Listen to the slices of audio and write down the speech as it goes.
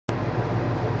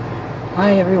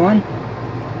Hi everyone,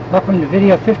 welcome to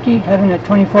video 50, heaven at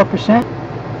 24%.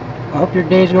 I hope your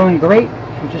day's going great.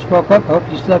 If you just woke up, I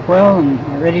hope you slept well and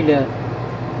are ready to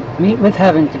meet with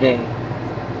heaven today.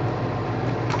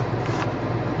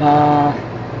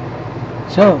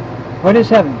 So, what is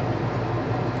heaven?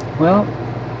 Well,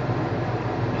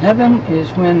 heaven is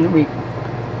when we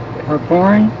are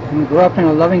born and we grow up in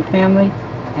a loving family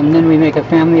and then we make a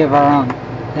family of our own.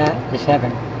 That is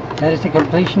heaven. That is the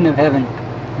completion of heaven,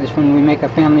 is when we make a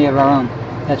family of our own.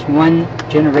 That's one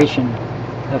generation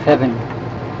of heaven.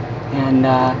 And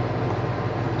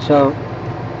so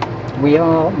we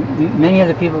all, many of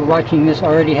the people watching this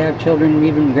already have children,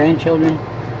 even grandchildren,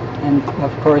 and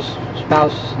of course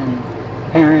spouse and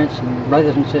parents and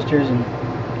brothers and sisters and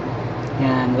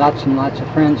lots of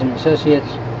friends and associates.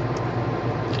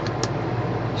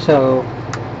 So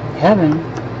heaven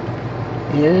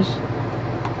is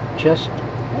just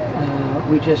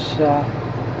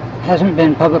hasn't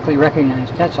been publicly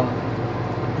recognized, that's all.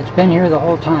 It's been here the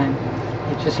whole time.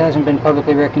 It just hasn't been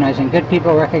publicly recognized, and good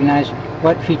people recognize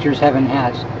what features heaven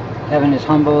has. Heaven is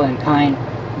humble and kind,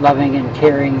 loving and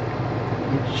caring.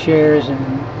 It shares and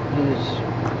is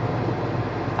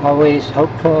always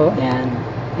hopeful and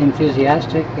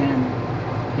enthusiastic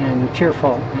and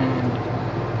cheerful, and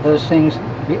those things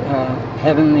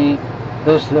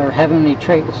those are heavenly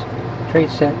traits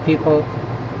that people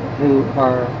who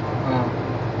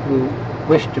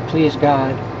wish to please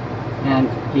God and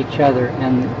each other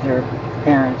and their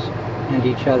parents and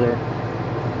each other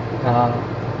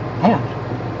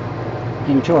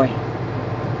enjoy.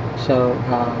 So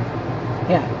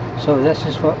yeah, so this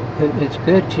is what it's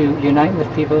good to unite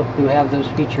with people who have those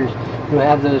features, who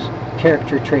have those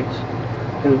character traits,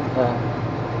 who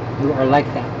are like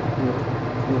that, who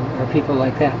are people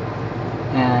like that.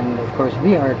 And of course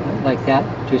we are like that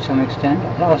to some extent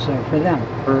also for them,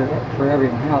 for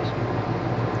everyone else.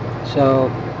 So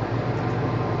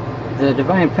the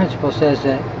divine principle says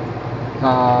that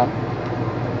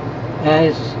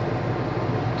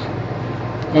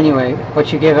anyway,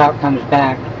 what you give out comes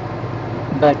back.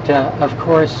 But of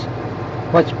course,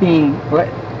 what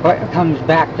comes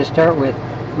back to start with,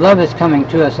 love is coming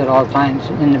to us at all times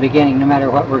in the beginning, no matter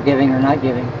what we're giving or not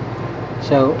giving.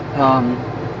 So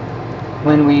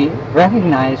when we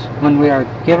recognize, when we are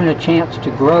given a chance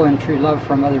to grow in true love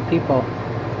from other people,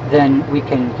 then we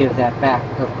can give that back,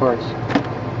 of course.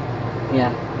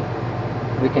 Yeah,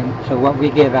 we can. So what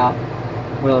we give out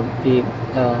will be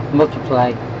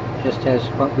multiplied, just as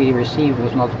what we received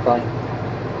was multiplied,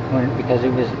 because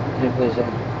it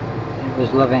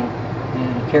was loving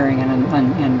and caring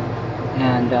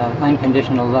and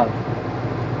unconditional love.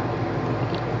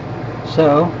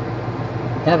 So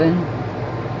heaven.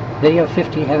 Video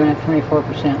 50, heaven at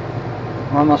 24%.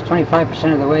 We're almost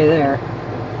 25% of the way there.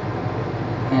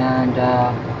 And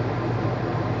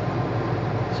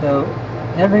so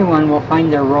everyone will find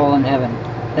their role in heaven.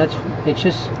 It's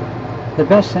just the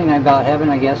best thing about heaven,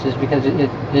 I guess, is because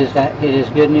it is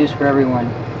good news for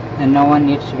everyone, and no one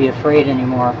needs to be afraid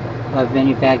anymore of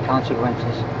any bad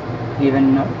consequences.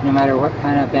 Even no matter what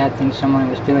kind of bad things someone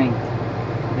was doing,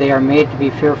 they are made to be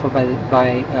fearful by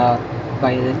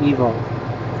the evil.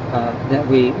 The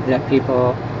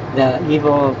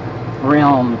evil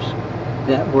realms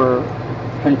that were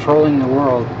controlling the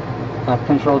world,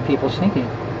 controlled people's thinking.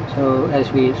 So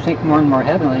as we think more and more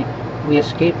heavenly, we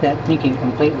escape that thinking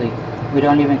completely. We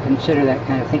don't even consider that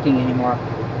kind of thinking anymore,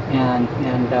 and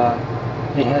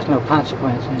it has no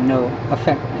consequence and no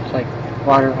effect. It's like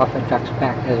water off a duck's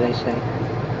back, as they say.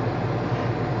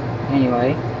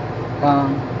 Anyway,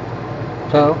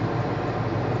 so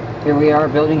here we are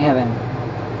building heaven.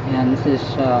 And this is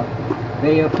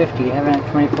video 50, heaven at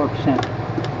 24%.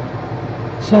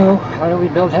 So, how do we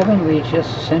build heaven? We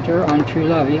just center on true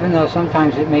love, even though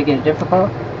sometimes it may get difficult.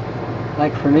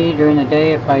 Like for me, during the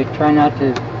day, if I try not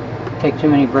to take too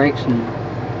many breaks and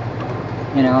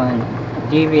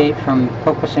deviate from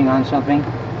focusing on something,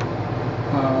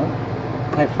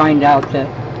 I find out that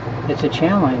it's a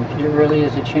challenge. It really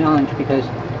is a challenge, because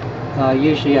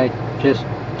usually I just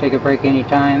take a break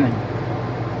anytime, and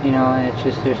and it's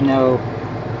just there's no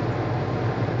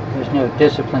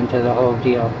discipline to the whole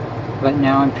deal. But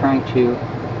now I'm trying to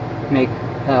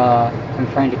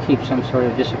keep some sort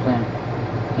of discipline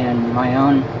in my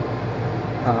own.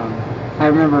 I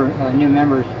remember new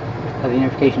members of the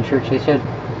Unification Church. They said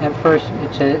at first,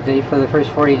 for the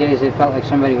first 40 days they felt like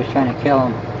somebody was trying to kill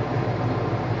them,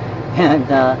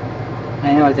 and I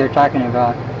know what they're talking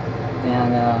about.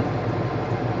 And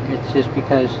it's just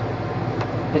because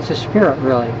it's a spirit,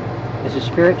 really. It's a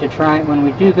spirit to try. When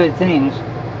we do good things,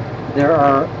 there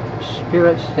are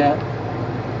spirits that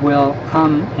will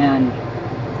come and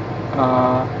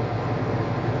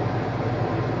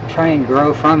try and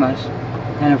grow from us.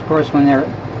 And of course, when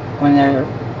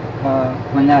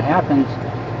that happens,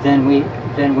 then we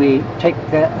take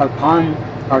that upon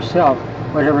ourselves.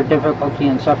 Whatever difficulty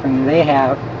and suffering they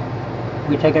have,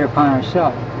 we take it upon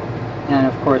ourselves. And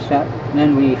of course,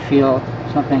 then we feel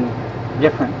something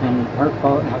different and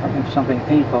hurtful, and something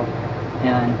painful,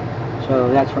 and so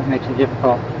that's what makes it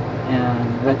difficult.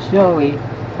 But still, we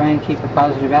try and keep a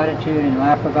positive attitude and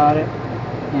laugh about it,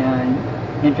 and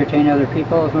entertain other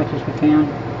people as much as we can,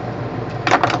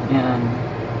 and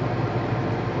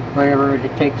whatever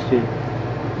it takes to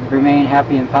remain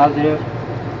happy and positive,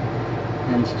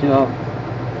 and still.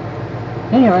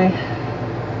 Anyway,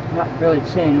 not really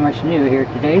saying much new here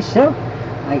today, so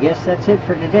I guess that's it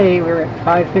for today. We're at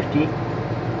 5:50,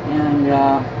 and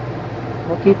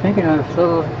we'll keep thinking of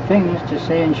little things to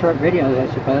say in short videos, I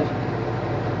suppose.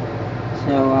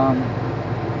 So,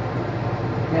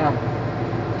 yeah,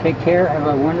 take care, have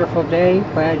a wonderful day,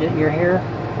 glad that you're here,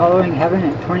 following Heaven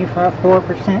at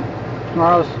 24%,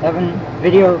 tomorrow's Heaven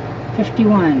video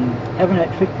 51, Heaven at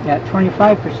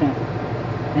 25%,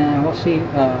 and we'll see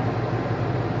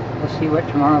what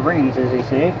tomorrow brings, as they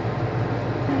say.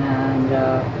 And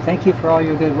thank you for all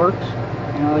your good works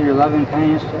and all your love and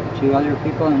kindness to other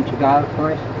people and to God, of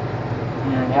course.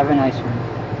 And have a nice one.